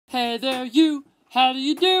Hey there, you. How do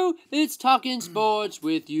you do? It's Talking Sports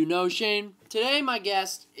with Shane. Today, my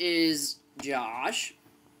guest is Josh.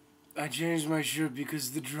 I changed my shirt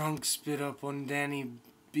because the drunk spit up on Danny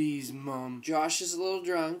B's mom. Josh is a little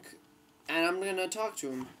drunk, and I'm going to talk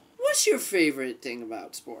to him. What's your favorite thing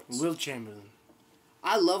about sports? Wilt Chamberlain.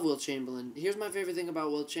 I love Wilt Chamberlain. Here's my favorite thing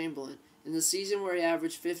about Wilt Chamberlain. In the season where he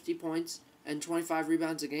averaged 50 points and 25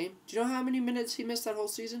 rebounds a game, do you know how many minutes he missed that whole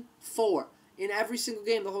season? 4. In every single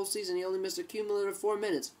game the whole season, he only missed a cumulative 4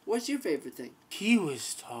 minutes. What's your favorite thing? He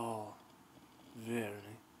was tall.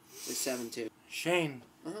 Very. Like 7'2". Shane.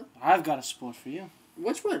 I've got a sport for you.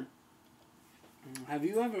 Which one? Have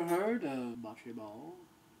you ever heard of bocce ball?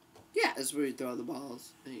 Yeah, that's where you throw the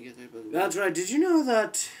balls and you get there. That's right. Did you know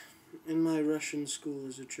that in my Russian school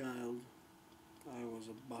as a child, I was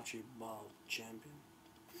a bocce ball champion?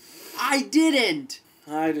 I didn't!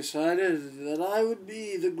 I decided that I would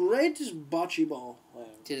be the greatest bocce ball player.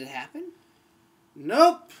 Did it happen?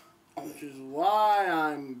 Nope. Which is why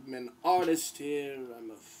I'm an artist here. I'm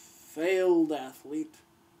a failed athlete.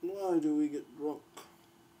 Why do we get drunk?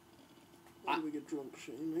 Why do we get drunk,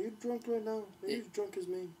 Shane? Are you drunk right now? Are you as drunk as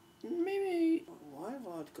me? Maybe. Why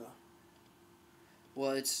vodka?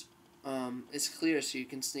 Well, it's clear, so you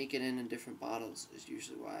can sneak it in different bottles. Is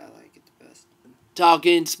usually why I like it the best.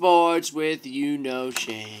 Talking sports with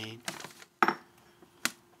Shane.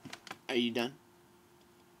 Are you done?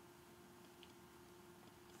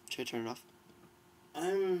 Should I turn it off?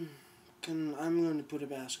 I'm going to put a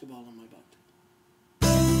basketball on my butt.